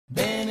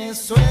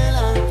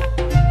Venezuela,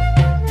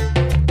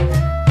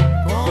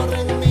 corre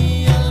en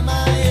mi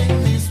alma y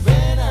en mis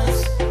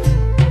venas,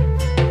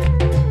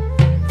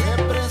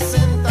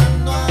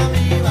 representando a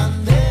mi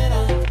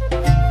bandera.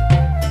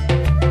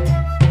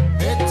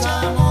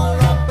 Echamos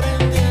lo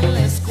aprendí en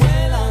la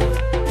escuela.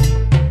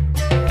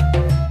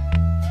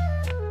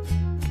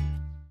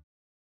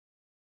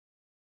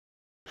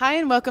 Hi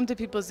and welcome to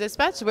People's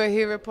Dispatch. We're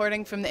here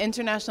reporting from the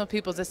International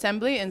People's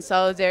Assembly in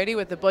solidarity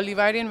with the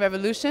Bolivarian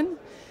Revolution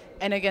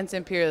and against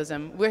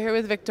imperialism. We're here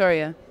with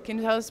Victoria. Can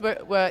you tell us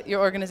what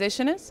your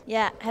organization is?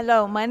 Yeah,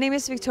 hello. My name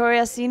is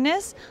Victoria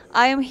Siernes.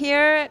 I am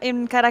here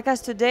in Caracas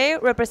today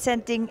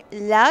representing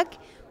LAG,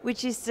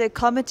 which is the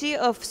Committee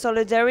of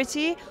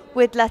Solidarity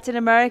with Latin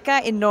America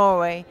in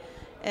Norway.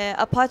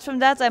 Apart from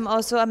that, I'm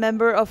also a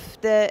member of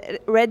the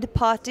Red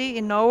Party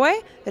in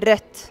Norway,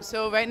 Rødt.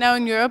 So right now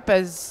in Europe,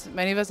 as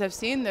many of us have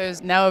seen,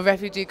 there's now a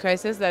refugee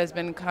crisis that has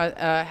been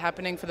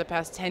happening for the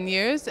past 10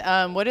 years.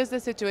 What is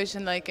the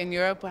situation like in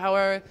Europe? How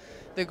are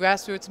the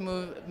grassroots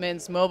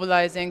movements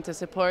mobilizing to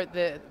support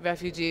the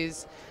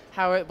refugees?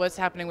 What's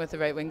happening with the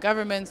right-wing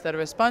governments that are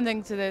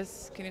responding to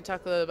this? Can you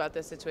talk a little about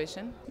this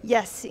situation?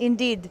 Yes,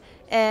 indeed.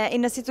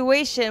 In a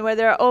situation where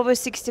there are over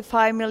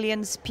 65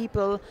 million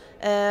people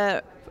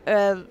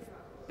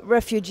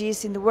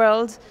refugees in the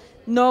world,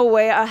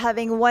 Norway are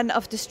having one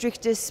of the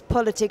strictest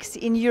politics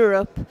in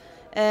Europe.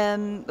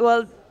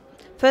 Well,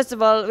 first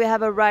of all, we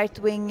have a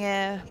right-wing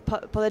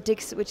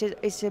politics which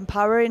is in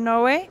power in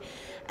Norway,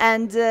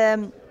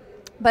 and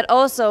but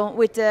also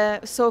with the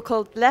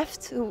so-called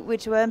left,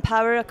 which were in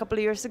power a couple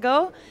of years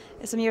ago,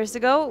 some years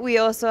ago, we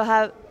also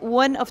have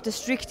one of the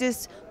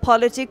strictest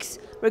politics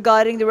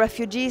regarding the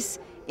refugees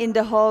in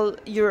the whole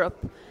Europe.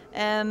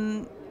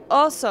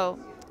 Also,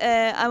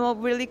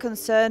 I'm really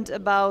concerned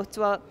about,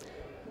 well,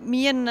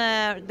 me and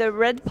the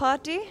Red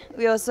Party,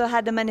 we also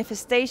had a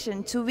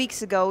manifestation 2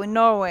 weeks ago in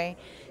Norway.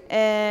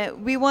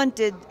 We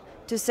wanted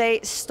to say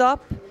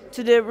stop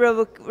to the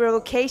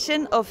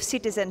revocation of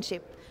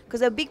citizenship.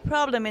 Because a big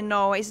problem in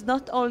Norway is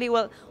not only,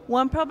 well,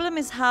 one problem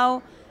is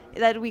how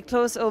that we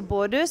close our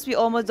borders, we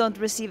almost don't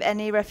receive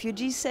any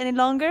refugees any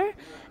longer.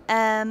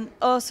 And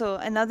also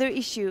another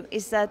issue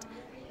is that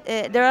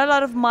there are a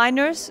lot of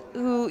minors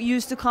who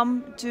used to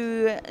come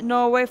to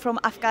Norway from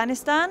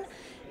Afghanistan.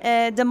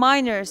 The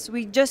minors,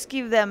 we just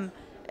give them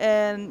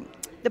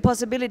the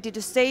possibility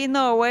to stay in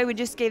Norway. We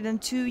just gave them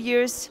 2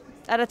 years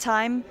at a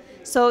time.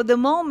 So the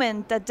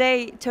moment that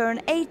they turn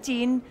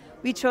 18,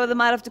 we throw them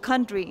out of the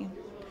country.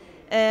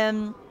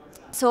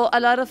 So a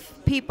lot of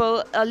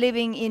people are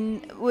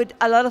living with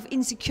a lot of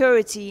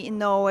insecurity in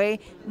Norway,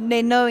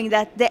 knowing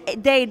that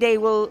they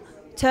will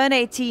turn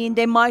 18,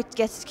 they might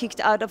get kicked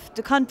out of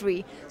the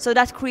country. So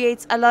that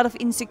creates a lot of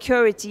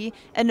insecurity,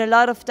 and a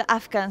lot of the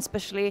Afghans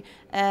especially,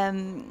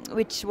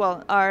 which,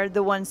 well, are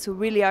the ones who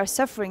really are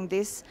suffering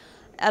this.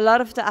 A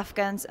lot of the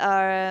Afghans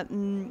are,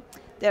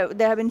 there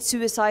have been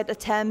suicide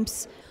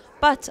attempts,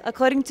 but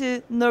according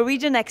to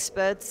Norwegian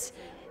experts,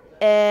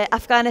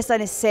 Afghanistan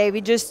is safe.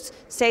 We just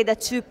say that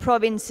 2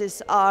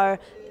 provinces are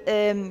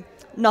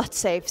not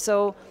safe.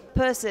 So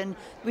person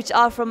which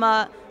are from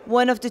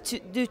one of the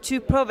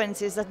two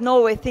provinces that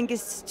Norway think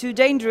is too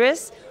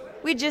dangerous,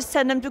 we just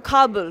send them to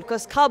Kabul,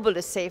 because Kabul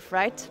is safe,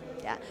 right?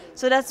 Yeah.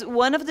 So that's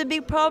one of the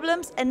big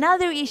problems.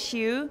 Another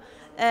issue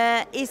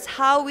is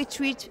how we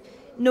treat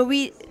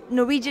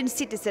Norwegian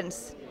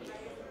citizens.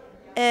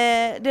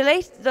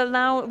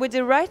 Now with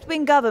the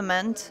right-wing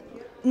government,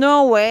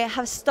 Norway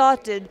have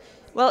started,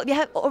 well, we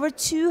have over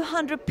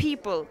 200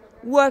 people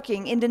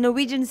working in the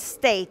Norwegian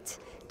state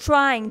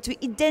trying to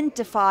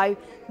identify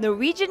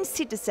Norwegian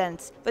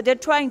citizens, but they're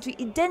trying to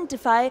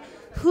identify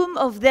whom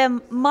of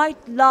them might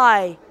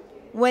lie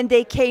when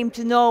they came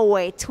to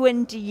Norway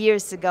 20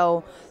 years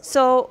ago.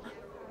 So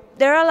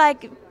there are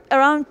like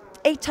around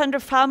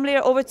 800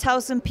 families, over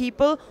 1,000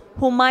 people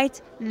who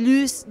might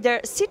lose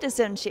their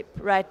citizenship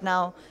right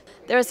now.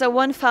 There's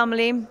one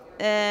family,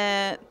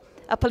 a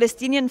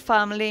Palestinian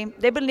family,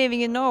 they've been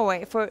living in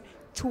Norway for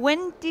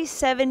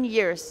 27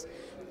 years.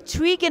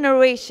 3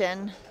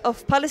 generations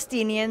of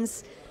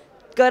Palestinians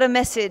got a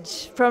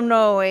message from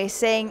Norway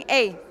saying,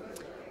 hey,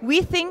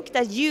 we think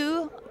that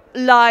you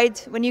lied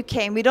when you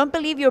came. We don't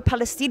believe you're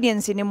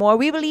Palestinians anymore.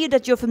 We believe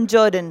that you're from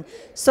Jordan.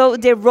 So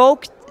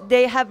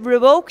they have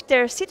revoked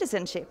their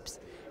citizenships.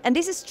 And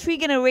this is 3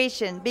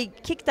 generations being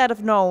kicked out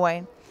of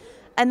Norway.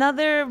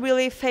 Another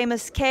really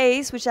famous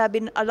case, which has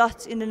been a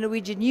lot in the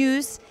Norwegian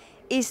news,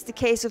 is the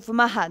case of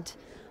Mahad.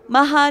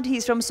 Mahad,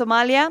 he's from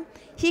Somalia.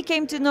 He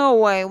came to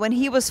Norway when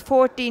he was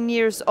 14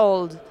 years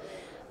old.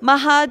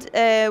 Mahad,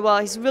 well,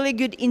 he's really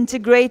good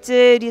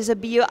integrated. He was a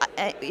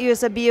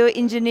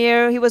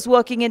bioengineer. He was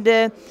working in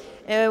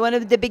one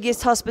of the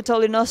biggest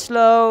hospitals in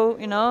Oslo.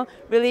 You know,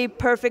 really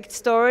perfect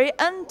story.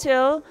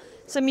 Until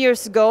some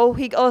years ago,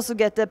 he also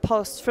got a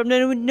post from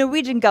the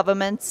Norwegian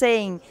government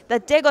saying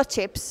that they got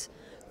tips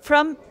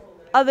from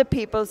other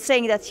people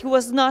saying that he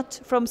was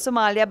not from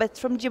Somalia but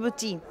from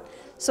Djibouti.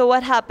 So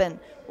what happened?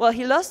 Well,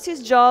 he lost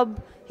his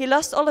job. He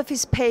lost all of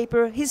his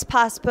paper, his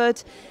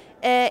passport.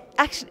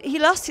 Actually, he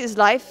lost his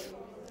life.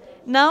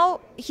 Now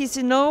he's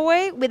in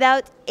Norway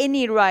without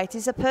any right.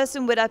 He's a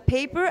person without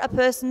paper, a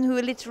person who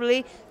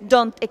literally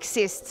don't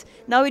exist.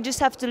 Now we just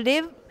have to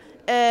live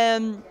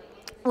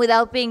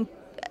without being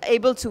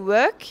able to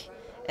work.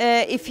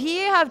 If he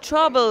have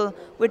trouble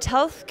with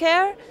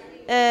healthcare,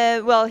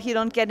 well, he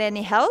don't get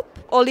any help.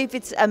 Only if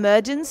it's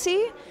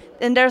emergency.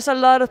 And there's a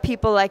lot of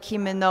people like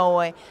him in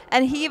Norway.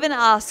 And he even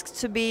asked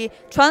to be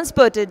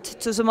transported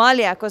to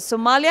Somalia, because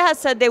Somalia has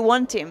said they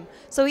want him.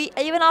 So he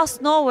even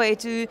asked Norway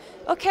to,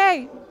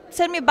 okay,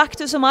 send me back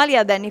to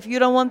Somalia then if you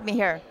don't want me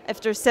here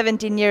after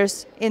 17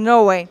 years in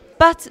Norway.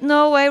 But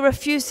Norway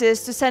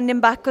refuses to send him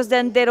back because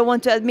then they don't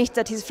want to admit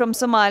that he's from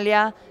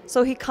Somalia.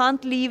 So he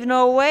can't leave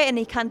Norway and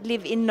he can't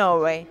live in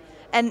Norway.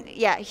 And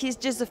yeah, he's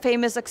just a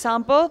famous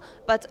example,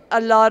 but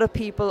a lot of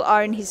people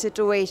are in his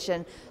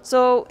situation.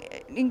 So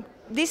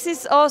this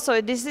is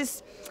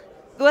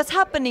what's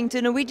happening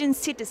to Norwegian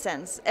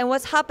citizens, and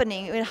what's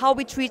happening and how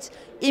we treat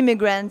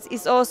immigrants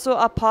is also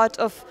a part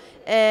of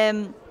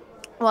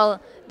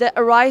well, the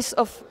rise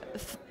of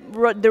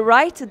the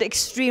right, the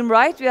extreme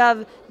right. We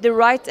have the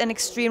right and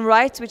extreme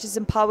right, which is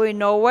in power in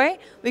Norway.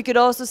 We could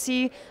also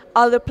see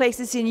other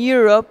places in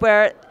Europe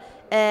where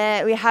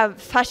we have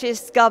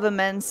fascist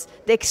governments,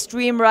 the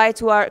extreme right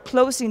who are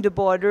closing the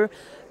border.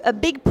 A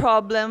big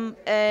problem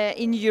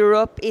in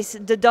Europe is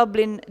the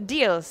Dublin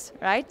deals,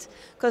 right?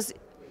 Because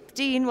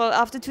well,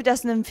 after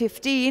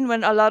 2015,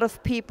 when a lot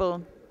of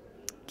people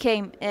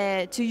came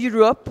to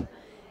Europe,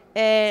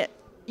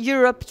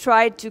 Europe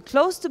tried to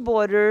close the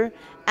border,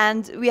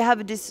 and we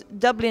have this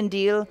Dublin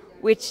deal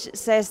which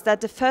says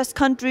that the first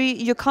country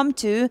you come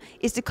to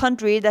is the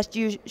country that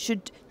you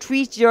should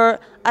treat your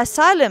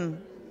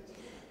asylum.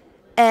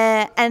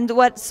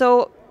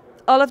 So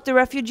all of the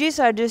refugees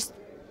are just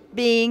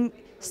being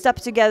stuck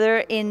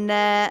together in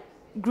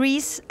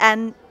Greece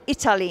and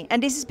Italy,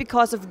 and this is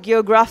because of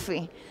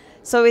geography.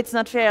 So it's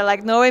not fair.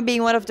 Like Norway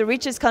being one of the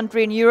richest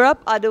countries in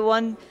Europe are the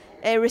one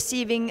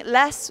receiving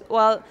less,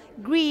 while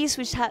Greece,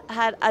 which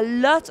had a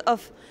lot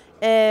of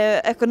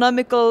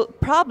economical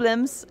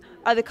problems,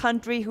 are the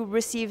country who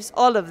receives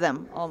all of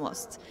them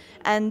almost.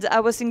 And I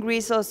was in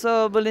Greece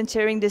also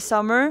volunteering this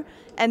summer,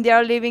 and they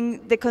are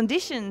living the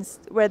conditions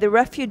where the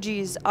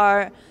refugees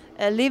are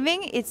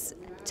living. It's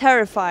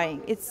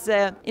terrifying. It's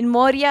in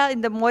Moria,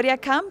 in the Moria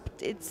camp.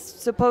 It's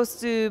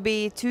supposed to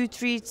be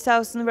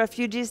 2,000-3,000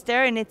 refugees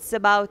there, and it's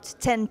about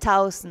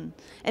 10,000.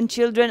 And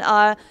children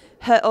are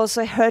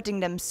also hurting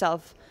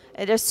themselves.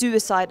 There's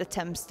suicide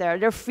attempts there.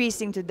 They're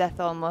freezing to death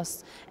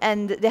almost,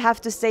 and they have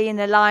to stay in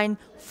a line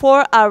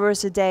 4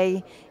 hours a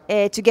day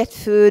to get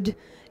food.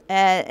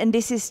 And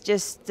this is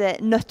just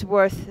not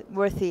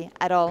worthy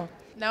at all.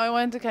 Now I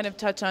wanted to kind of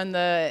touch on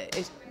the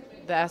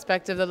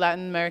aspect of the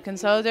Latin American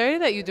solidarity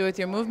that you do with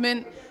your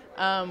movement.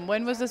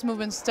 When was this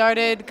movement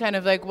started? Kind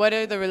of like, what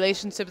are the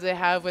relationships they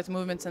have with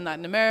movements in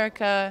Latin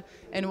America,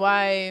 and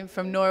why,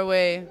 from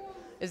Norway,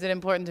 is it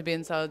important to be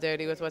in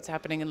solidarity with what's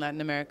happening in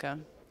Latin America?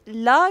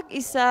 LAG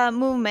is a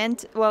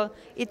movement, well,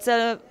 it's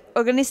an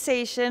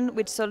organization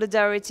with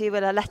solidarity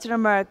with Latin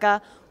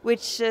America,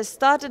 which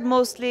started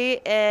mostly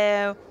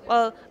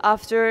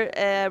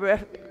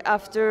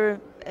after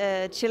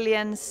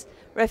Chileans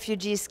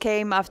refugees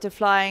came after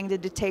flying the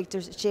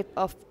dictatorship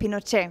of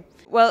Pinochet.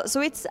 Well,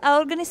 so it's an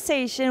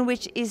organization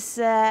which is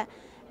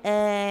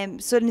in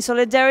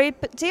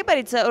solidarity, but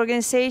it's an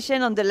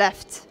organization on the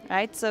left,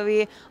 right? So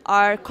we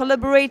are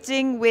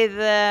collaborating with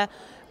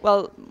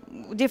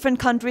different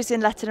countries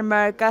in Latin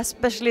America,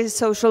 especially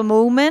social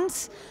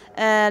movements.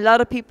 A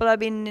lot of people have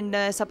been in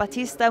the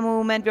Zapatista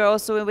movement. We're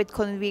also with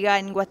Conviga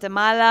in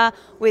Guatemala,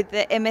 with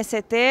the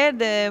MST,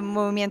 the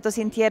Movimiento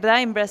Sin Tierra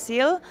in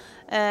Brazil.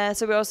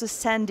 So we're also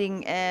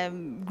sending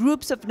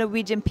groups of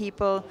Norwegian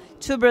people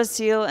to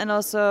Brazil and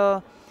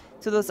also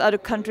to those other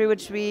countries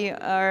which we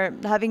are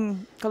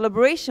having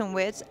collaboration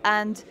with.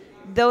 And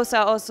those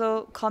are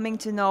also coming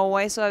to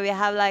Norway, so we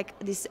have like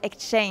this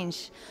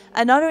exchange.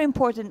 Another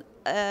important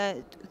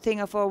thing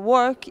of our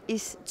work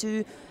is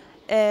to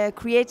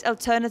create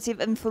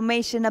alternative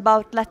information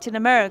about Latin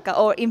America,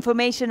 or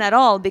information at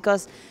all,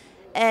 because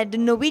the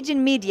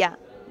Norwegian media,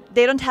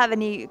 they don't have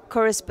any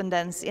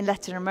correspondence in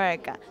Latin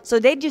America. So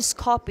they just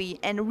copy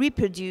and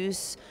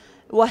reproduce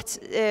what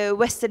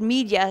Western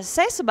media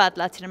says about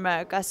Latin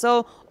America.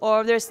 So,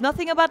 or there's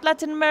nothing about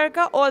Latin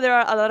America, or there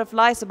are a lot of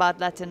lies about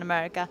Latin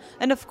America.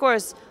 And of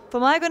course, for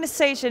my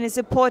organization, it's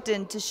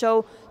important to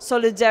show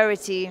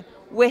solidarity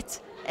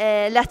with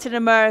Latin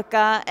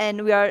America,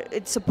 and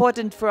it's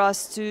important for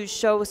us to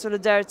show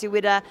solidarity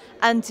with an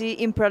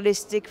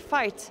anti-imperialistic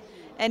fight.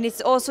 And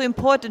it's also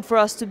important for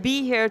us to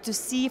be here to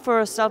see for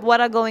ourselves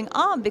what are going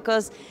on,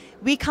 because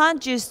we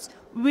can't just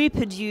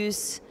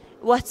reproduce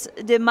what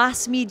the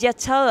mass media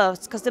tell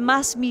us, because the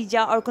mass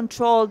media are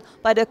controlled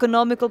by the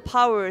economical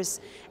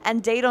powers,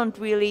 and they don't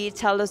really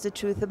tell us the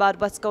truth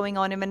about what's going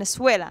on in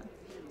Venezuela.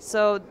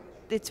 So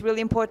it's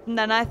really important,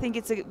 and I think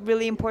it's a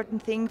really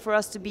important thing for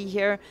us to be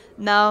here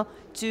now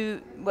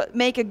to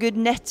make a good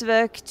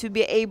network, to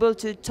be able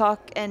to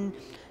talk and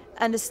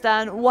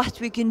understand what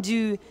we can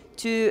do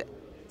to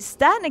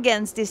stand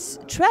against this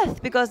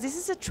threat, because this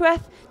is a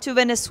threat to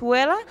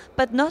Venezuela,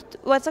 but not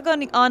what's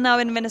going on now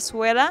in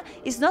Venezuela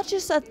is not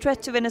just a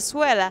threat to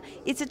Venezuela,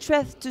 it's a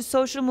threat to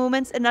social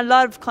movements in a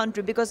lot of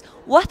countries, because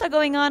what are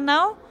going on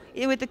now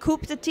with the coup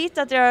d'etat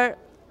that they are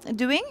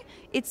doing,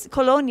 it's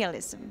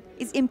colonialism,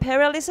 it's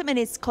imperialism, and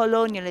it's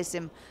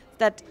colonialism,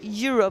 that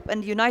Europe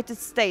and the United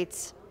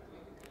States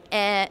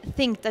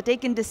think that they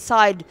can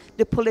decide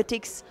the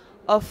politics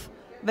of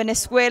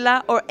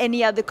Venezuela or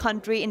any other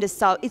country in the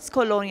south. It's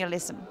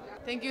colonialism.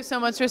 Thank you so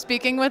much for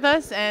speaking with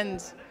us,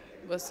 and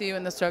we'll see you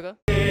in the struggle.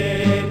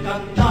 Que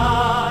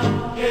cantar,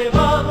 que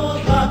vamos